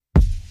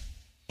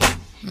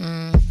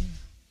Mm,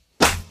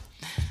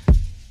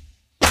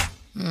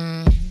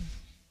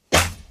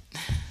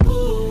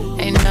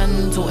 Ain't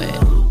nothing to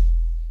it.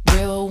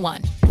 Real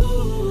one.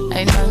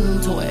 Ain't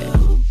nothing to it.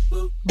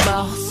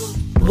 Boss.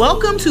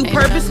 Welcome to Ain't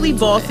Purposely nothing to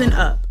Bossing it.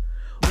 Up,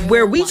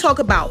 where we talk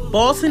about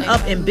bossing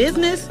up in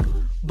business,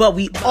 but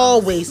we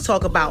always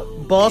talk about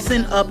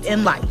bossing up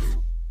in life.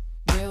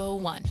 Real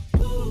one.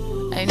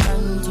 Ain't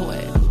nothing to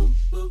it.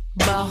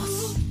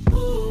 Boss.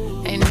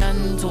 Ain't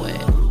nothing to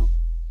it.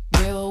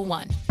 Real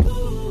one.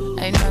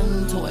 Ain't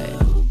nothing to it.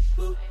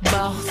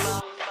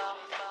 Boss.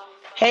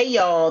 Hey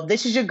y'all,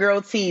 this is your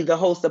girl T, the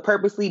host of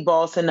Purposely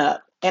Bossing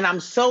Up, and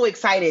I'm so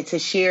excited to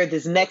share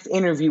this next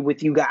interview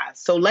with you guys.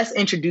 So let's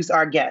introduce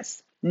our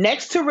guest.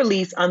 Next to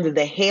release under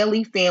the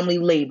Haley family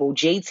label,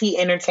 JT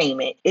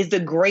Entertainment, is the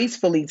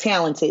gracefully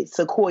talented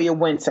Sequoia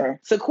Winter.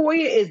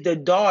 Sequoia is the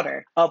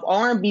daughter of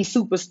R&B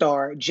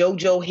superstar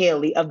JoJo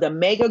Haley of the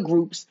mega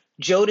groups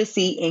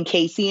Jodeci and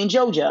Casey and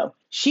JoJo.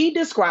 She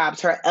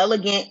describes her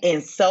elegant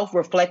and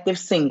self-reflective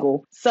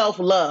single, Self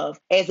Love,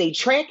 as a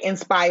track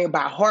inspired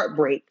by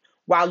heartbreak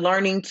while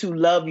learning to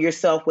love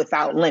yourself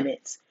without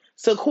limits.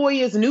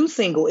 Sequoia's new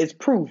single is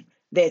proof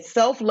that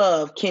self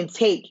love can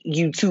take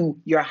you to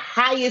your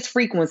highest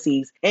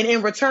frequencies, and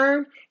in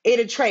return, it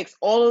attracts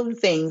all of the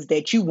things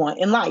that you want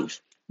in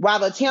life. While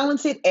the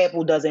talented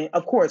apple doesn't,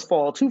 of course,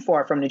 fall too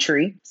far from the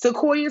tree,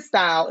 Sequoia's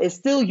style is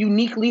still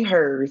uniquely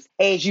hers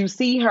as you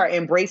see her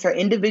embrace her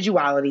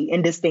individuality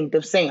and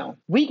distinctive sound.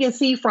 We can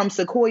see from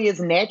Sequoia's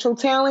natural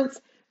talents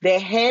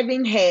that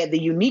having had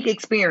the unique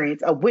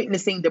experience of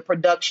witnessing the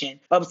production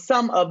of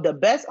some of the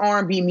best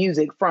R&B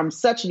music from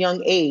such a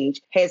young age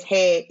has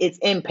had its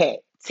impact.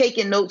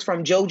 Taking notes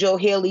from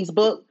JoJo Haley's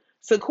book,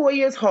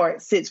 Sequoia's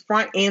heart sits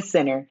front and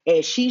center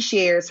as she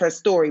shares her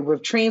story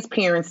with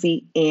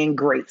transparency and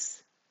grace.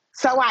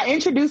 So I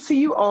introduce to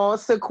you all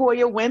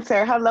Sequoia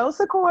Winter. Hello,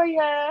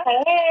 Sequoia.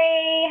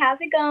 Hey, how's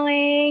it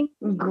going?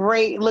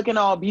 Great, looking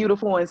all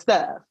beautiful and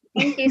stuff.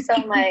 Thank you so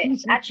much.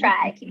 I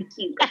try. Keep it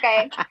cute,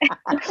 okay?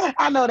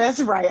 I know that's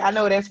right. I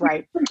know that's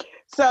right.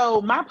 So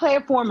my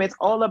platform is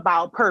all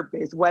about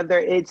purpose, whether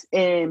it's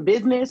in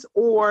business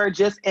or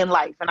just in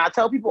life. And I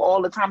tell people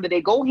all the time that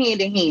they go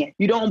hand in hand.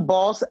 You don't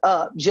boss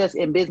up just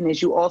in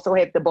business. You also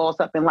have to boss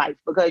up in life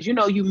because, you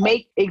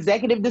make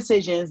executive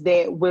decisions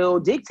that will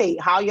dictate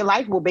how your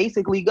life will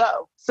basically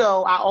go.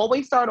 So I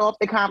always start off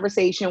the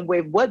conversation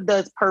with, what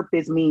does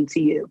purpose mean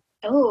to you?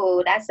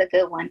 Oh, that's a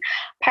good one.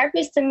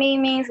 Purpose to me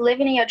means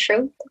living in your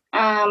truth.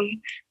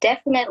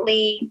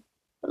 Definitely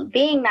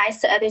being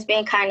nice to others,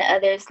 being kind to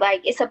others. Like,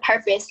 it's a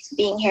purpose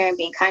being here and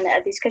being kind to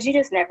others because you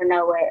just never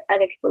know what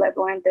other people are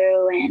going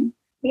through. And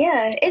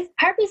yeah, its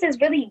purpose is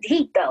really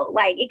deep though.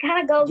 Like, it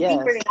kind of goes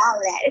deeper than all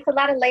of that. It's a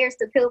lot of layers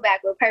to peel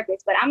back with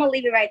purpose, but I'm gonna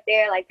leave it right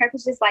there. Like,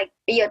 purpose just like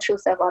be your true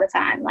self all the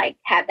time. Like,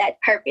 have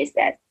that purpose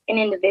that's an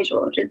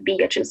individual. Just be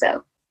your true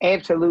self.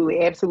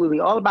 Absolutely, absolutely.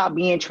 All about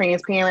being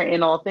transparent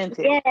and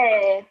authentic.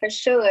 Yeah, for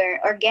sure.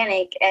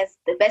 Organic as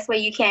the best way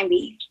you can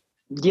be.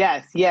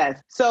 Yes, yes.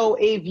 So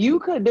if you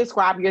could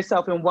describe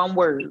yourself in one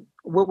word,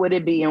 what would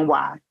it be and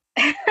why?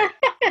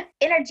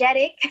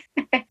 Energetic.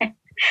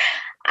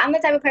 I'm the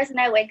type of person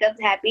that wake up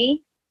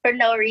happy for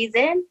no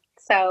reason.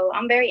 So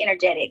I'm very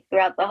energetic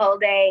throughout the whole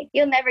day.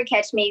 You'll never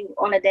catch me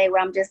on a day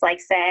where I'm just like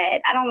sad.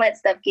 I don't let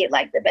stuff get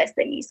like the best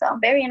of me. So I'm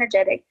very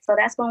energetic. So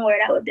that's one word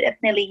I would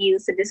definitely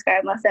use to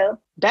describe myself.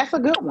 That's a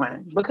good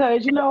one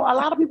because, a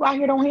lot of people out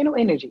here don't handle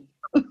energy.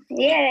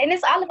 Yeah, and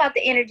it's all about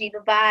the energy, the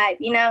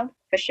vibe,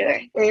 for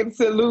sure.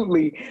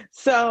 Absolutely.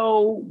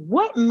 So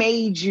what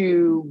made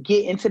you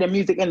get into the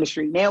music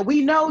industry? Now,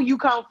 we know you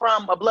come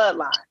from a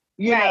bloodline.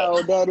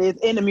 That is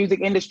in the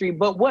music industry.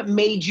 But what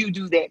made you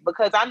do that?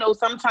 Because I know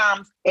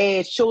sometimes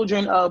as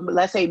children of,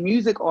 let's say,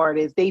 music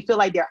artists, they feel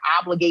like they're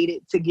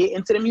obligated to get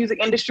into the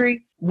music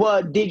industry.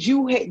 Well, did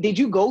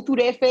you go through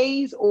that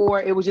phase,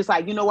 or it was just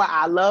like, what,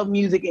 I love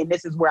music and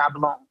this is where I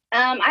belong?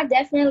 I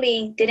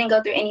definitely didn't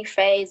go through any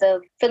phase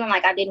of feeling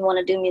like I didn't want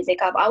to do music.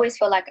 I've always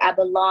felt like I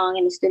belong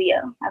in the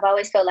studio. I've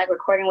always felt like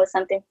recording was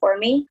something for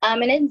me.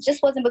 And it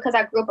just wasn't because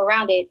I grew up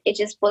around it.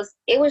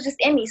 It was just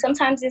in me.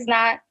 Sometimes it's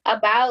not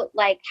about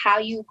like how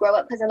you grow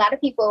up, because a lot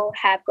of people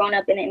have grown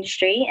up in the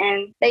industry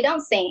and they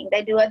don't sing.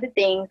 They do other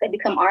things. They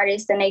become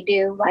artists and they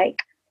do like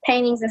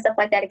paintings and stuff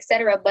like that,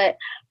 etc. But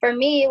for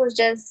me,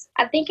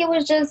 I think it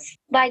was just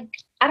like,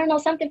 I don't know,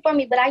 something for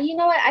me. But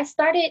I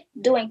started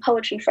doing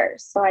poetry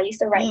first. So I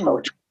used to write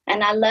poetry.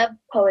 And I loved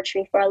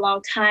poetry for a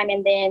long time.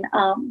 And then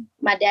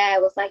my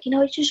dad was like,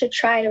 you should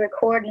try to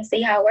record and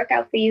see how it worked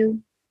out for you.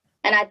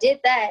 And I did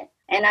that.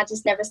 And I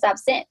just never stopped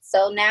since.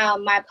 So now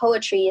my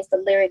poetry is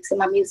the lyrics in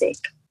my music.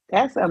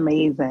 That's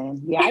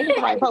amazing. Yeah, I used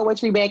to write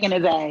poetry back in the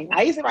day. And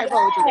I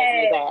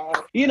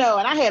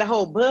had a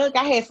whole book.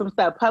 I had some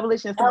stuff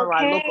published in some of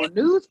our local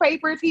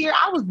newspapers here.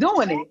 I was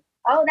doing it.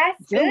 Oh,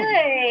 that's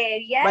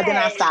good. Yeah. But then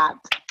I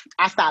stopped.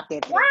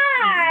 That.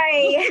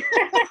 Why?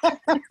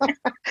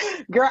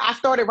 Girl, I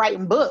started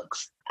writing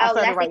books. That's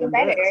even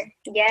better.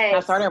 Yes. I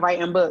started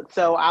writing books.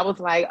 So I was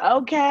like,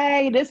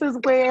 okay, this is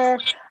where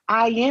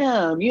I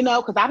am,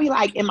 because I be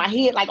like in my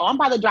head, like, oh, I'm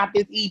about to drop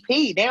this EP.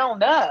 They don't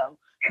know,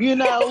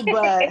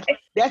 but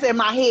that's in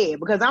my head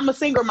because I'm a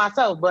singer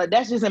myself, but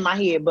that's just in my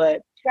head.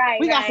 But Right,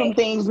 we got some right.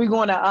 things we're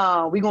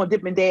gonna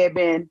dip and dab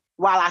in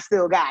while I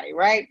still got it,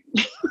 right?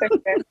 For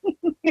sure.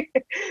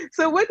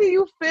 So what do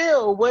you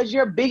feel was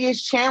your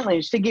biggest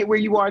challenge to get where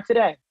you are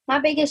today? My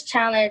biggest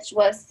challenge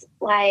was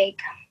like,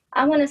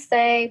 I want to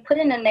say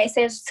putting the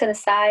naysayers to the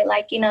side.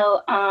 Like,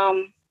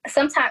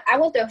 sometimes I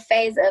went through a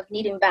phase of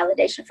needing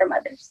validation from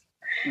others.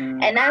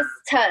 And that's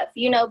tough,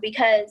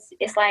 because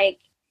it's like,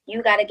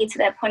 you got to get to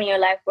that point in your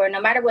life where no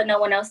matter what no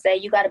one else say,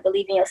 you got to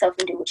believe in yourself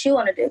and do what you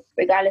want to do.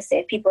 Regardless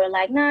if people are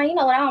like, nah, you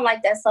know what, I don't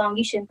like that song,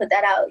 you shouldn't put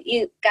that out.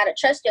 You got to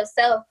trust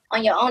yourself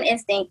on your own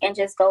instinct and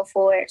just go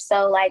for it.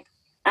 So like,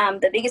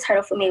 the biggest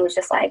hurdle for me was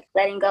just like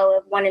letting go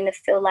of wanting to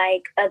feel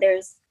like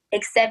others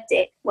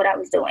accepted what I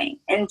was doing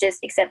and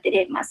just accepted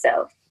it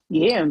myself.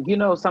 Yeah,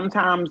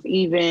 sometimes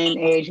even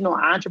as,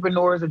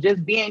 entrepreneurs or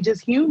just being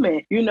just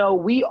human,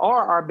 we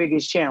are our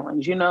biggest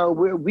challenge.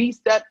 We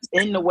step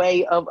in the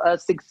way of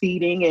us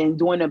succeeding and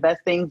doing the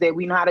best things that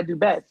we know how to do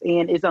best.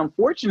 And it's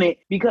unfortunate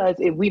because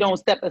if we don't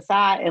step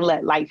aside and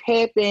let life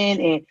happen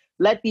and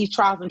let these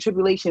trials and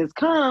tribulations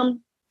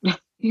come,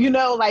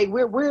 like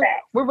we're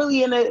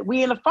really in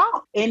a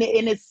funk and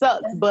it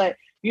sucks. But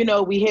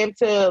we have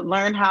to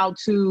learn how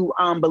to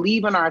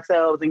believe in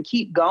ourselves and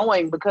keep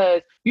going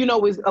because,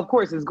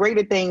 it's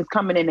greater things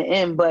coming in the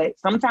end. But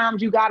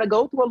sometimes you got to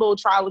go through a little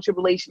trial or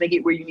tribulation to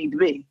get where you need to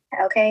be.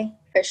 Okay,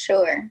 for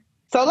sure.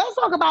 So let's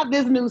talk about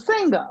this new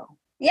single.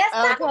 Yes,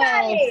 talk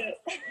about it.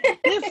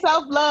 This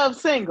self-love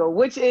single,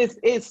 which is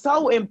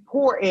so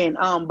important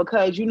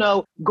because,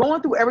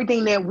 going through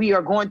everything that we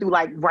are going through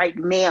like right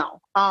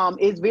now,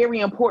 it's very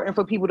important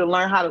for people to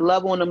learn how to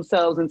love on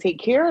themselves and take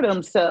care of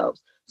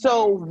themselves.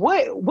 So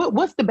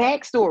what's the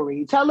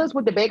backstory? Tell us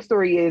what the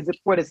backstory is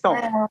for the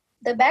song.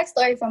 The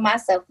backstory for my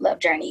self-love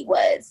journey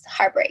was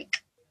heartbreak.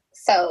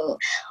 So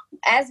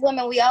as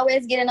women, we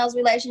always get in those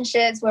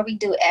relationships where we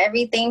do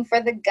everything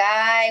for the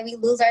guy. We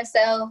lose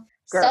ourselves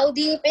so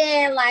deep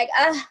in, like,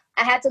 I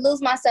had to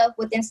lose myself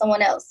within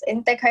someone else.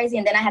 Isn't that crazy?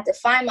 And then I had to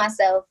find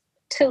myself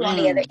too on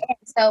the other end.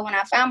 So when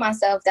I found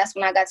myself, that's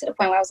when I got to the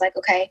point where I was like,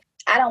 okay,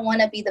 I don't want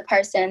to be the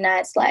person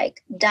that's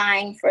like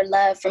dying for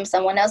love from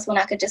someone else when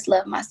I could just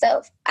love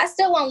myself. I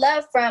still want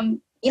love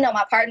from,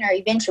 my partner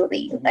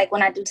eventually, like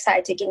when I do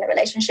decide to get in a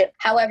relationship.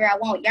 However, I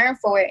won't yearn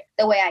for it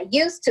the way I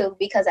used to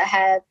because I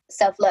have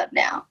self-love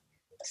now.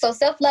 So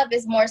self-love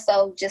is more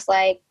so just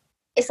like,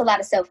 it's a lot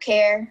of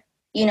self-care.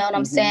 You know what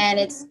I'm saying?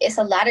 It's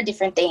a lot of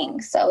different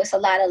things. So it's a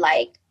lot of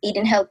like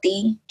eating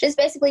healthy, just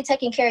basically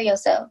taking care of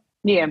yourself.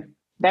 Yeah.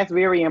 That's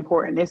very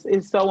important.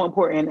 It's so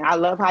important. I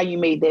love how you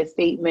made that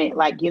statement.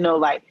 Like,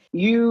 like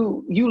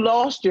you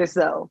lost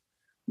yourself,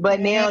 but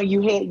now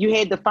you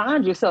had to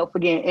find yourself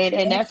again.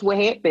 And that's what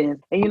happens.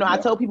 And, I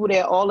tell people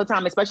that all the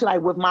time, especially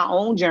like with my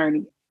own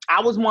journey.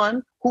 I was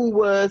one who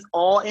was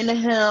all into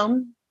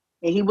him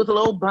and he was a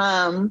little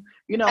bum,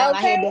 and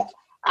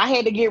I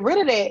had to get rid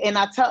of that.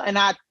 And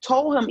I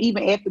told him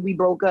even after we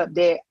broke up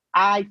that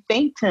I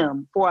thanked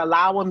him for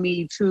allowing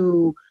me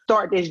to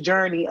start this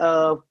journey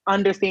of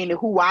understanding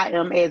who I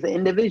am as an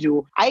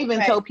individual. I even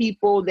tell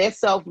people that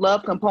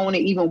self-love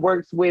component even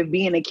works with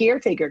being a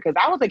caretaker because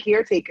I was a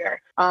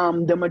caretaker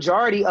the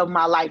majority of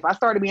my life. I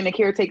started being a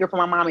caretaker for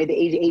my mom at the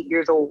age of 8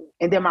 years old.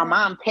 And then my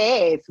mom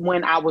passed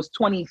when I was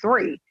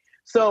 23.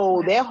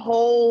 So that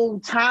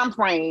whole time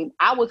frame,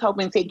 I was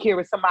helping take care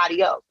of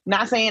somebody else.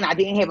 Not saying I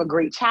didn't have a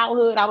great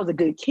childhood. I was a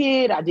good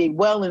kid. I did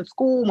well in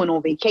school, went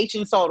on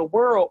vacation, saw the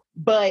world.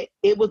 But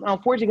it was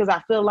unfortunate because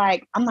I feel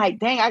like, I'm like,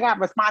 dang, I got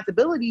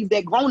responsibilities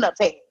that grown-ups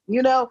had,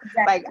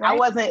 I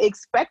wasn't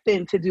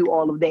expecting to do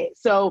all of that.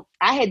 So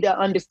I had to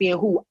understand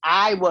who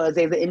I was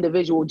as an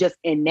individual just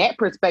in that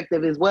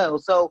perspective as well.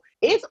 So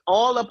it's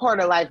all a part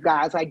of life,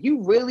 guys. Like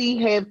you really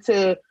have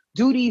to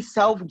do these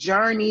self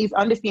journeys,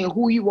 understand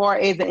who you are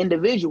as an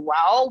individual.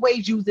 I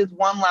always use this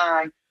one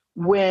line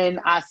when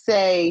I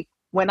say,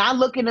 when I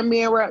look in the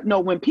mirror,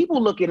 when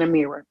people look in the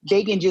mirror,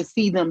 they can just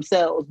see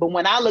themselves. But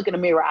when I look in the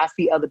mirror, I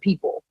see other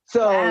people.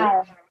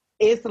 So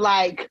it's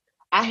like,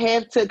 I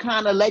have to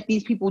kind of let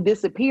these people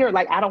disappear.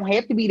 Like, I don't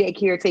have to be that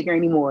caretaker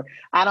anymore.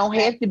 I don't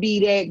have to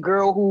be that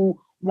girl who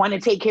want to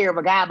take care of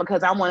a guy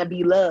because I want to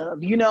be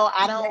loved.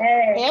 I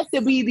don't have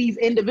to be these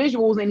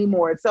individuals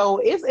anymore. So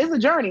it's a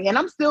journey and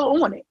I'm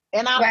still on it.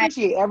 And I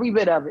appreciate every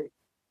bit of it.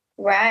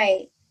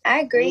 Right.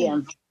 I agree.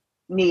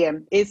 Yeah,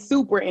 it's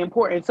super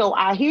important. So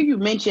I hear you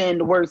mention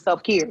the word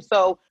self-care.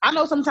 So I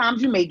know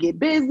sometimes you may get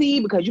busy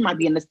because you might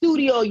be in the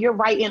studio, you're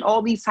writing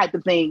all these types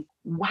of things.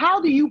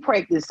 How do you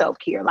practice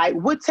self-care? Like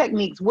what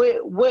techniques,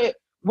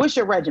 what's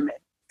your regimen?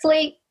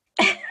 Sleep.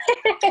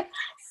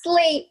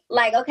 Sleep.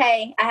 Like,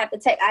 okay, I have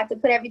to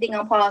put everything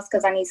on pause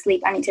because I need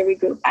sleep. I need to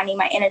regroup. I need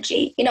my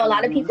energy. A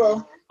lot of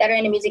people that are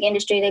in the music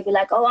industry, they'd be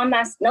like, oh, I'm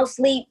not, no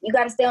sleep. You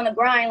got to stay on the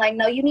grind. Like,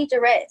 no, you need to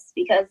rest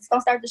because it's going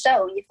to start to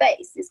show in your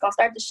face. It's going to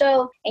start to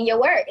show in your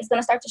work. It's going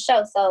to start to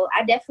show. So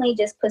I definitely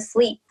just put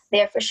sleep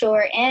there for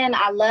sure. And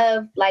I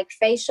love like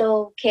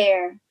facial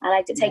care. I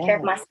like to take care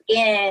of my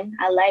skin.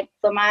 I like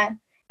for my,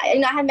 I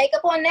have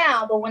makeup on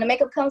now, but when the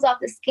makeup comes off,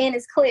 the skin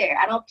is clear.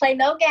 I don't play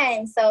no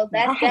games. So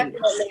that's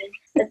definitely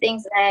the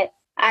things that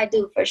I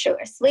do for sure.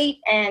 Sleep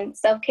and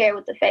self-care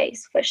with the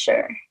face for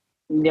sure.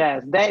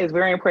 Yes, that is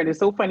very important. It's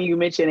so funny you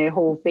mentioned that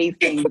whole face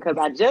thing because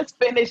I just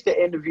finished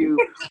the interview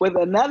with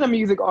another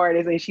music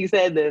artist and she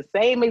said the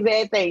same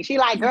exact thing. She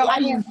like, girl, I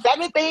use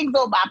 7 things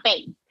on my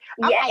face.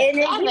 I'm like, and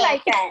it be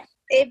like that.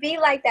 It be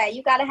like that.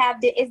 You got to have,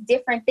 it's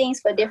different things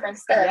for different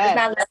stuff. Yes. It's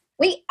not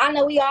like, I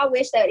know we all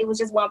wish that it was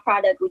just one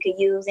product we could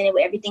use and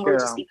everything would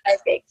just be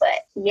perfect.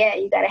 But yeah,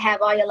 you got to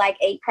have all your like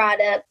 8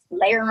 products,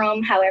 layer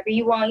them however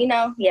you want,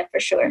 Yeah, for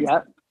sure.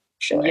 Yep.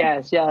 Sure.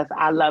 Yes.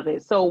 I love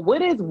it. So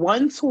what is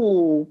one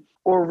tool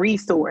or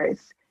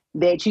resource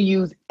that you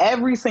use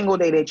every single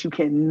day that you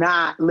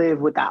cannot live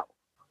without?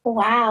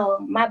 Wow,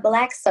 my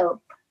black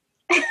soap.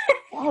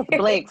 That's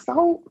black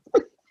soap?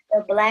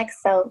 The black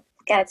soap.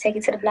 Gotta take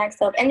it to the black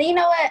soap. And then you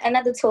know what?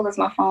 Another tool is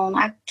my phone.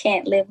 I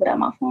can't live without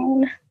my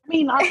phone. I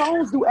mean, our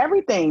phones do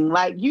everything.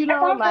 Like,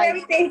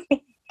 like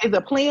it's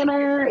a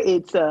planner,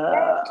 it's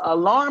a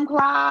alarm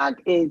clock,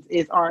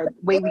 it's our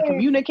way we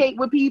communicate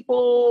with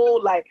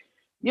people. Like,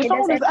 your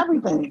phone is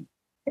everything.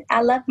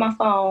 I love my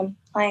phone.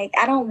 Like,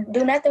 I don't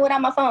do nothing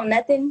without my phone.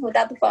 Nothing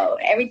without the phone.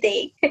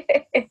 Everything.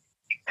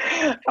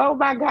 Oh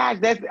my gosh,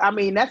 that's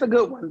a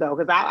good one though,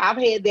 because I've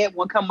had that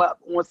one come up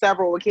on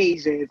several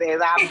occasions as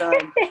I've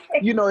done,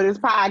 this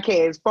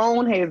podcast.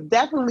 Phone has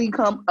definitely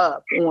come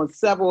up on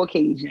several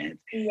occasions.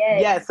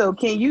 Yes. Yeah. So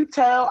can you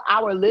tell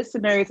our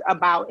listeners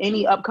about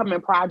any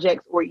upcoming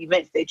projects or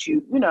events that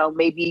you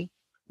maybe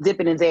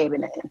dipping and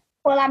dabbing in?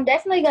 Well, I'm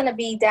definitely going to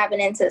be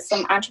dabbing into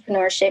some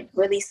entrepreneurship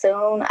really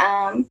soon.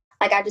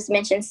 Like I just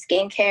mentioned,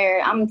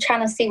 skincare. I'm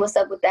trying to see what's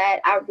up with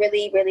that. I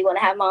really, really want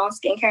to have my own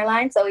skincare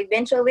line. So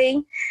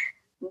eventually,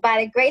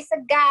 by the grace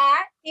of God,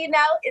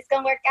 it's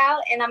going to work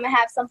out and I'm going to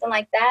have something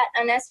like that.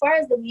 And as far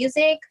as the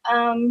music,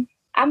 I'm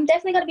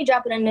definitely going to be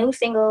dropping a new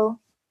single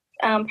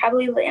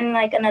probably in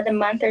like another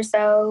month or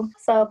so.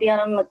 So I'll be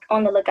on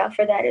the lookout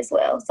for that as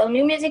well. So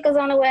new music is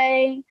on the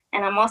way.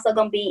 And I'm also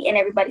going to be in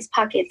everybody's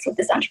pockets with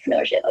this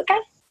entrepreneurship, okay?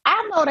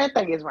 I know that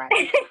thing is right.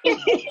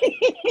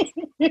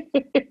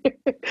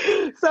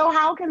 So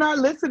how can our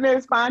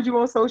listeners find you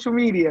on social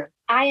media?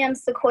 I am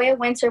Sequoia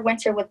Winter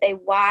with a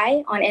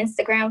Y on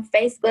Instagram,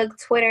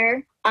 Facebook,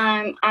 Twitter.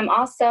 I'm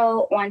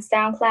also on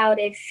SoundCloud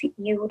if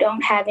you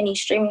don't have any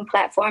streaming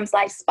platforms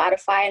like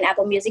Spotify and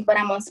Apple Music, but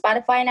I'm on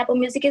Spotify and Apple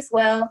Music as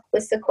well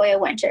with Sequoia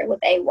Winter with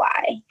a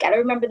Y. Got to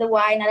remember the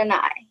Y, not an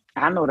I.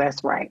 I know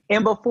that's right.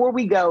 And before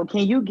we go,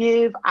 can you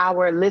give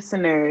our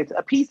listeners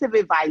a piece of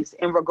advice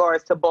in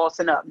regards to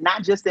bossing up,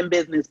 not just in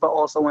business, but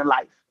also in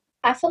life?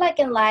 I feel like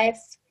in life,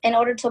 in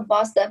order to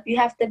boss up, you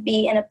have to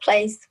be in a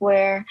place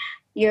where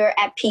you're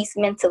at peace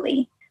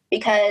mentally.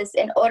 Because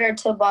in order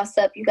to boss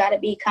up, you got to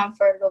be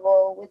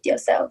comfortable with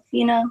yourself,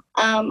 A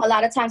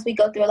lot of times we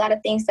go through a lot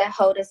of things that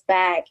hold us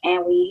back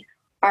and we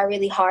are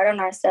really hard on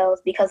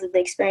ourselves because of the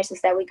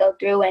experiences that we go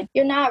through. And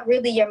you're not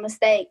really your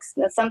mistakes.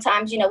 And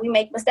sometimes, we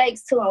make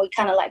mistakes too and we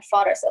kind of like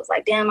fault ourselves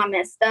like, damn, I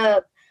messed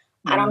up.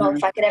 I don't know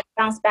if I could ever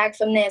bounce back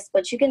from this,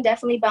 but you can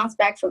definitely bounce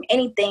back from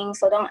anything.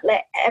 So don't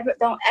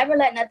ever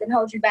let nothing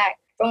hold you back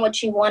from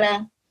what you want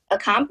to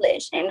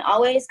accomplish, and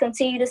always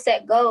continue to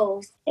set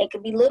goals. It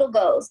could be little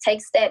goals,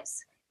 take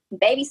steps,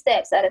 baby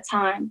steps at a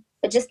time,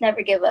 but just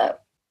never give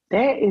up.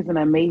 That is an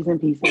amazing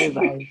piece of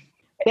advice.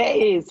 That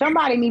is.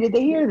 Somebody needed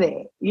to hear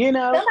that,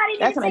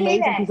 That's an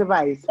amazing piece of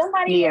advice.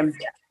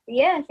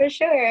 Yeah, for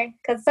sure.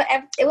 Because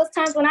it was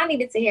times when I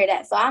needed to hear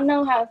that. So I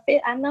know how it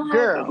feels. I know how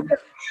it feels.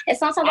 And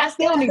sometimes I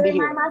still need to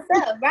remind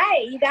myself,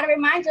 right? You got to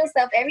remind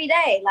yourself every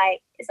day.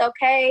 Like, it's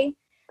okay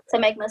to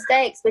make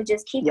mistakes, but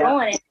just keep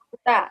going and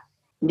stop.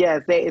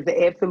 Yes, that is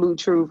the absolute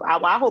truth.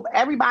 I hope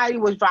everybody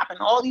was dropping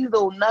all these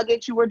little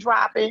nuggets you were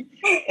dropping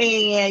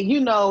and,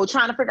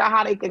 trying to figure out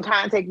how they can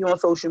contact you on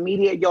social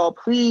media. Y'all,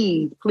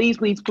 please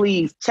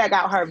check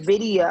out her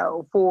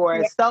video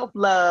for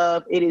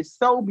self-love. It is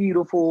so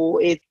beautiful.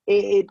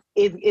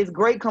 It's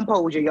great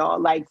composure, y'all.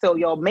 Like, so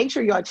y'all make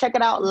sure y'all check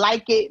it out,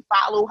 like it,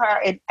 follow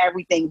her and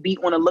everything. Be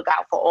on the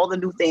lookout for all the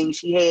new things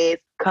she has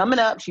coming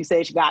up. She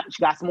said she got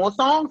some more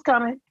songs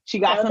coming. She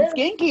got some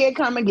skincare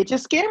coming. Get your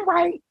skin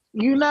right.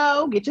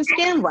 Get your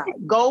skin right.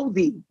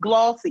 Goldy,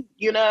 glossy,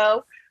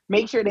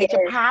 make sure that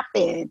you're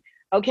popping.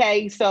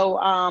 Okay. So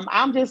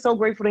I'm just so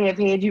grateful to have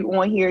had you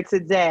on here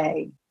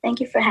today. Thank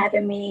you for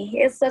having me.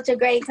 It's such a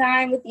great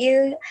time with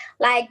you.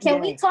 Like,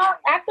 can we talk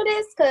after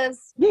this?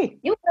 Because you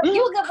a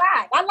good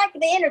vibe. I like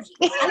the energy.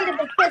 I need a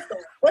big pistol.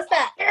 What's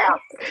that? Girl.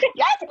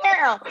 Yes,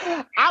 girl.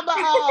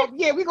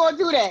 We're going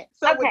to do that.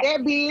 So with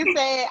that being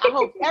said, I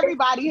hope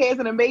everybody has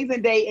an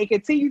amazing day and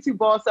continue to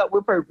boss up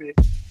with purpose.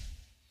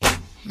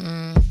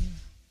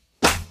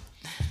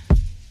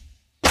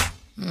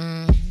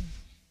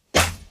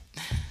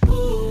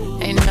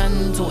 Ain't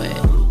nothing to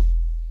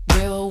it.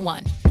 Real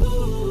one.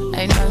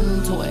 Ain't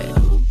nothing to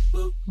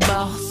it.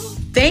 Boss.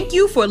 Thank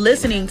you for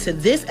listening to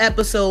this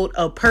episode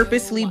of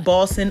Purposely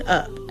Bossing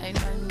Up.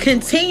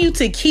 Continue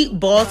to keep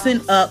bossing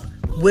up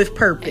with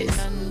purpose.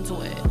 Ain't nothing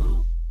to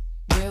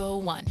it.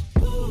 Real one.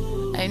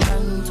 Ain't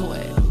nothing to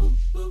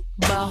it.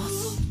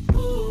 Boss.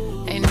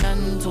 Ain't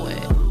nothing to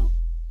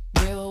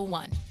it. Real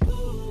one.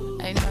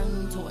 Ain't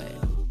nothing to it.